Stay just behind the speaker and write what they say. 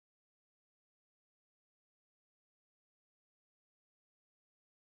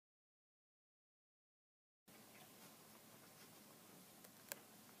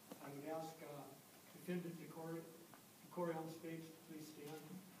Defendant Doncorrion Spates, please stand.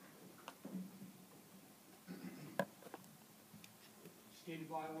 State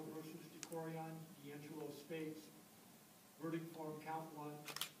of Iowa versus Doncorrion Spates. Verdict form, count 1.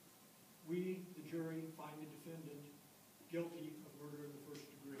 We, the jury, find the defendant guilty of murder in the first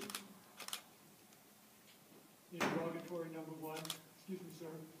degree. Interrogatory number 1. Excuse me,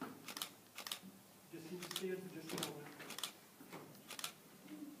 sir. Just stand for just a moment.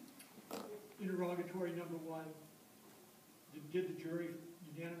 Interrogatory number 1. Did the jury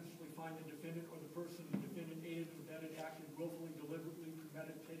unanimously find the defendant or the person the defendant aided and abetted acted willfully, deliberately,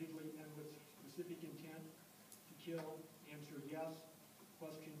 premeditatedly, and with specific intent to kill? Answer, yes.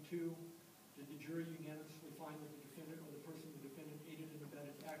 Question 2. Did the jury unanimously find that the defendant or the person the defendant aided and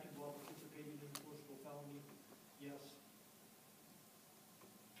abetted acted while participating in a forcible felony? Yes.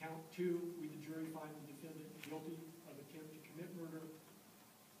 Count 2. We, the jury, find the defendant guilty of attempt to commit murder.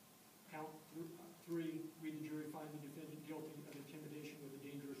 Count 3. We, the jury, find the defendant guilty of intimidation with a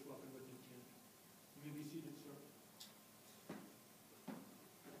dangerous weapon with intent. You may be seated, sir.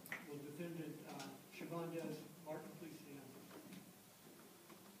 Will defendant Shavondes Martin please stand?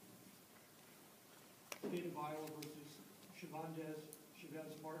 State of Iowa versus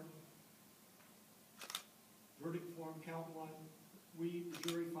Shavondes Martin. Verdict form, count 1. We, the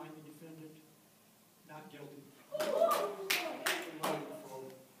jury, find the defendant not guilty.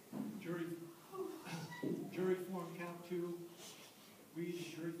 Jury form, count 2. We, the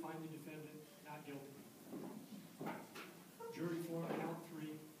jury, find the defendant not guilty. Jury form, count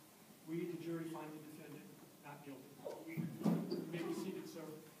 3. We, the jury, find the defendant not guilty. You may be seated, sir.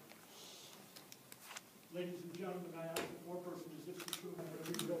 Ladies and gentlemen, I ask the foreperson, is this the truth? I'm going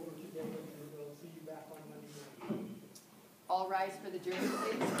to read it over today, and we'll see you back on Monday morning. All rise for the jury,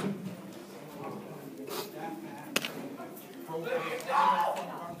 please. I'm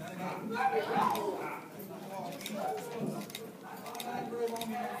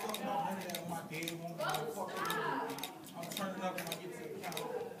turning up when I get to the count.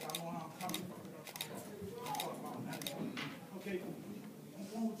 I know how I'm coming from. Okay.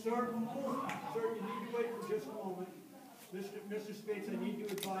 Sir, you need to wait for just a moment. Mr. Spates, I need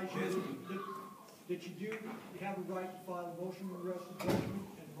to advise you that you have a right to file a motion to arrest the judgment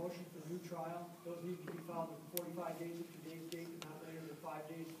and a motion for new trial. Those need to be filed within 45 days of today's date and not later than 5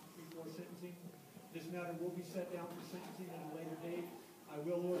 days before sentencing. This matter will be set down for sentencing at a later date. I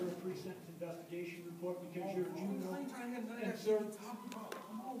will order a pre-sentence investigation report because you're a juvenile. And sir,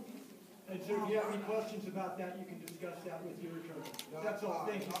 if you have any questions about that, you can discuss that with your attorney. That's all.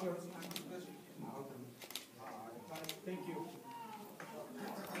 Thank you, sir. Thank you.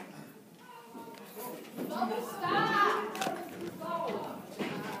 Stop!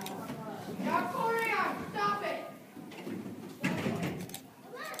 Doncorrion, stop it!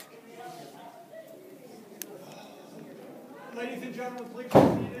 Ladies and gentlemen, please be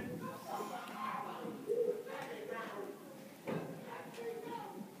seated.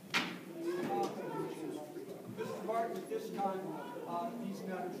 Mr. Martin, at this time, these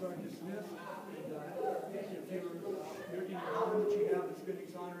matters are dismissed. And if you're in the home that you have that's been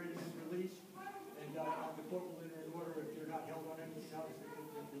exonerated and released, and the court will enter an order if you're not held on anything else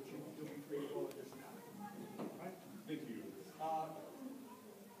that you'll be free to go at this matter. All right? Thank you.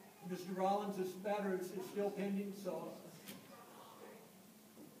 Mr. Rollins, this matter is still pending, so.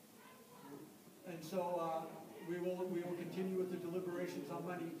 We will continue with the deliberations on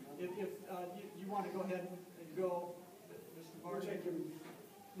Monday. If you want to go ahead and go, Mr. Martin,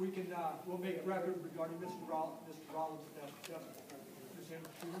 we'll make record regarding Mr. Rollins' death.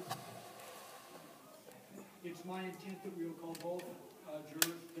 It's my intent that we will call both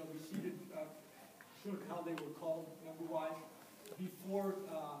jurors. They'll be seated soon, how they were called number-wise. Before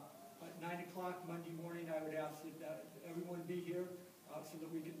 9 o'clock Monday morning, I would ask that everyone be here so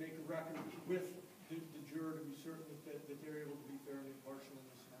that we can make a record with the juror to be certain that they're able to be fair and impartial in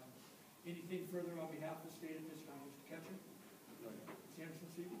this matter. Anything further on behalf of the state at this time, Mr. Ketchum? Ms. Anderson,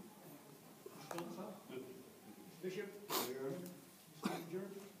 Mr. Bishop?